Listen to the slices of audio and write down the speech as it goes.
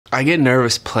I get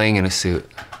nervous playing in a suit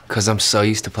because I'm so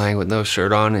used to playing with no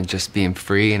shirt on and just being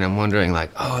free, and I'm wondering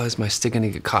like, oh, is my stick gonna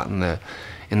get caught in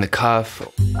the cuff?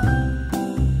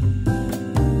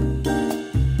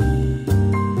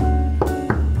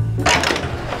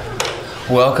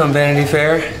 Welcome, Vanity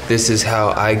Fair. This is how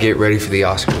I get ready for the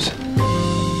Oscars.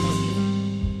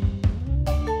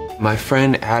 My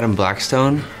friend Adam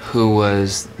Blackstone, who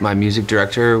was my music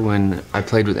director when I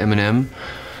played with Eminem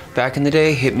back in the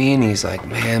day, hit me and he's like,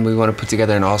 man, we want to put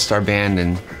together an all-star band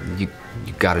and you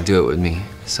got to do it with me.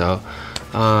 So,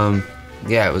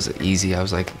 yeah, it was easy. I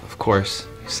was like, of course,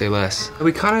 say less.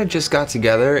 We kind of just got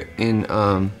together in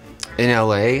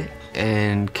LA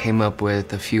and came up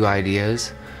with a few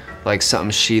ideas, like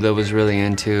something Sheila was really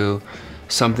into,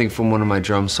 something from one of my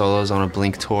drum solos on a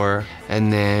Blink tour,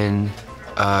 and then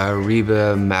a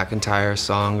Reba McEntire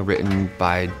song written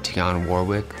by Dionne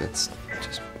Warwick that's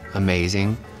just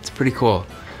amazing. It's pretty cool.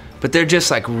 But they're just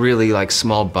like really like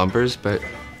small bumpers, but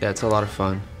yeah, it's a lot of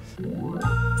fun.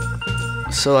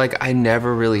 So like I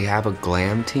never really have a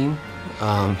glam team.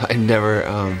 I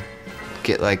never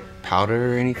get like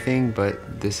powder or anything,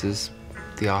 but this is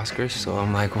the Oscars, so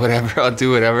I'm like, whatever, I'll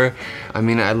do whatever. I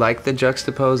mean, I like the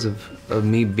juxtapose of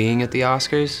me being at the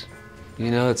Oscars. You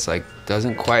know, it's like,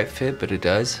 doesn't quite fit, but it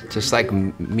does. Just like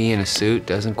me in a suit,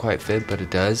 doesn't quite fit, but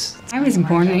it does. I was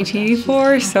born in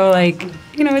 1984, so like,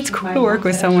 you know, it's cool to work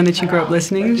with someone that you grew up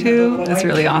listening to. That's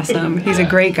really awesome. He's a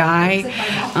great guy,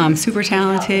 super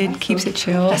talented, keeps it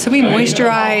chill. So we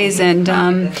moisturize and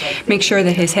make sure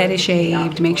that his head is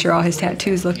shaved, make sure all his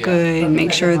tattoos look good, and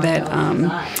make sure that,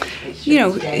 you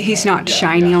know, he's not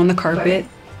shiny on the carpet.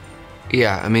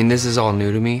 Yeah, I mean, this is all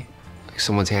new to me.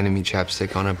 Someone's handing me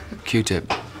chapstick on a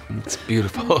Q-tip. It's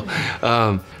beautiful.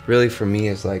 Really for me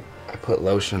is like, I put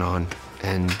lotion on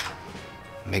and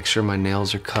make sure my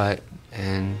nails are cut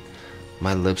and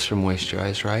my lips are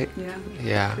moisturized, right? Yeah.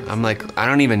 Yeah, I'm like, I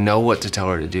don't even know what to tell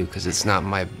her to do because it's not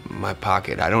my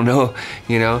pocket. I don't know,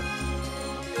 you know?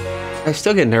 I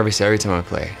still get nervous every time I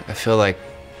play. I feel like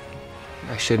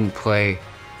I shouldn't play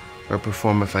or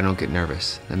perform if I don't get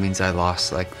nervous. That means I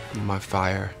lost like my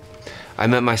fire. I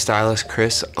met my stylist,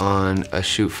 Chris, on a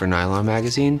shoot for Nylon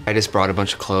magazine. I just brought a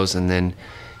bunch of clothes and then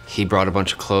he brought a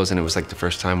bunch of clothes and it was like the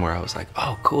first time where I was like,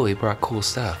 oh, cool, he brought cool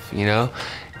stuff, you know?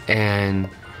 And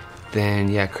then,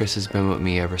 yeah, Chris has been with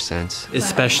me ever since.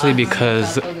 Especially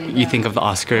because you think of the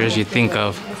Oscars, you think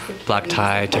of black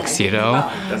tie, tuxedo,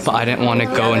 but I didn't want to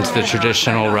go into the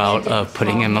traditional route of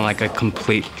putting him in like a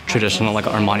complete traditional like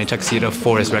Armani tuxedo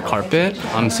for his red carpet.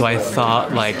 So I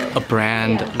thought like a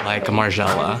brand like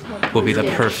Margiela will be the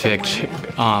perfect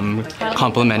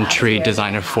complementary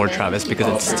designer for Travis because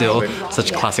it's still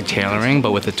such classic tailoring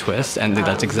but with a twist, and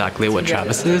that's exactly what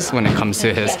Travis is when it comes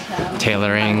to his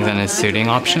tailoring and his suiting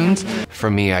options. For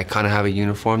me, I kind of have a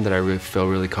uniform that I feel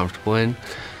really comfortable in,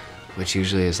 which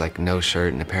usually is like no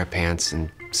shirt and a pair of pants and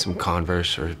some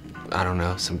Converse or, I don't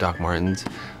know, some Doc Martens.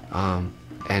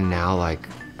 And now like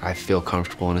I feel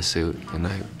comfortable in a suit and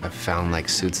I've found like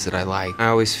suits that I like. I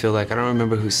always feel like, I don't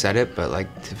remember who said it, but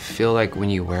like to feel like when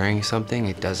you're wearing something,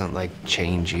 it doesn't like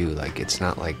change you. Like it's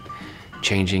not like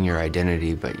changing your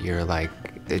identity, but you're like,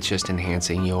 it's just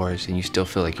enhancing yours and you still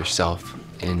feel like yourself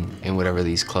in whatever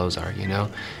these clothes are, you know?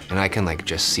 And I can like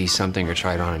just see something or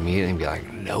try it on immediately and be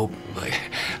like, nope, like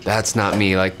that's not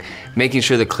me. Like making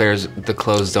sure the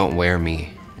clothes don't wear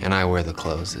me and I wear the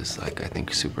clothes is like, I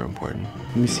think super important.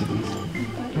 Let me see these.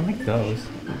 I don't like those.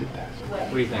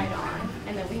 What do you think?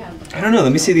 I don't know,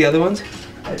 let me see the other ones.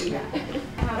 I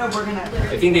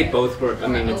think they both work. I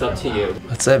mean, it's up to you.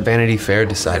 Let's let Vanity Fair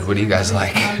decide. What do you guys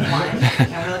like?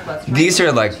 These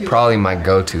are like probably my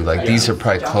go-to. Like these are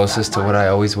probably closest to what I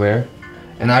always wear.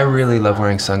 And I really love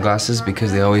wearing sunglasses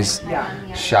because they always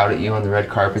shout at you on the red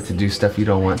carpet to do stuff you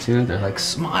don't want to. They're like,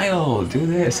 smile, do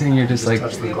this. And you're just like,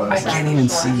 I can't even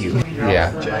see you.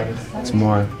 Yeah, it's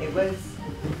more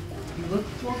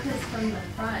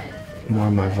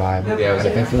my vibe. Yeah, I was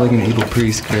like, I feel like an evil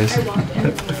priest, Chris.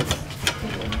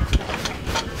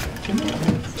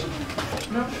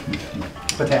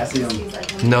 Potassium.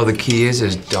 No, the key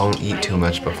is don't eat too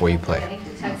much before you play.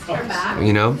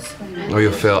 You know? Or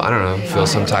you'll feel, I don't know, feel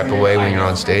some type of way when you're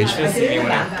on stage.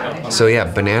 So yeah,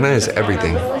 banana is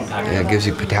everything. It gives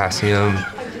you potassium,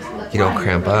 you don't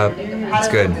cramp up. It's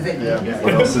good.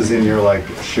 What else is in your like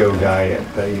show diet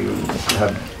that you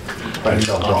have by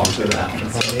yourself drawn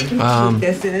to?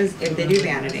 This is if they do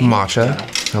Vanity. Matcha.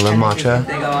 I love matcha.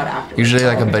 They go out after. Usually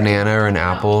like a banana or an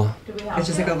apple. It's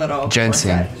just like a little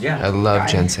Ginseng. I love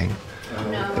ginseng.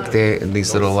 like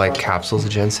these little like capsules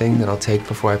of ginseng that I'll take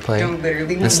before I play.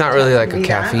 It's not really like a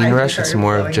caffeine rush, it's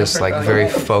more of just like very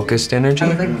focused energy.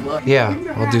 Yeah,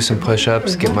 I'll do some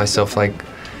push-ups, get myself like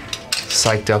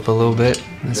psyched up a little bit.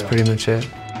 That's pretty much it.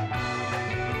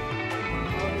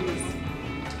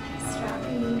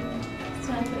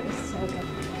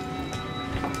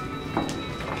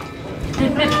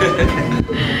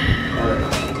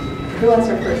 Who wants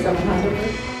her first? Someone has her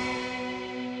first?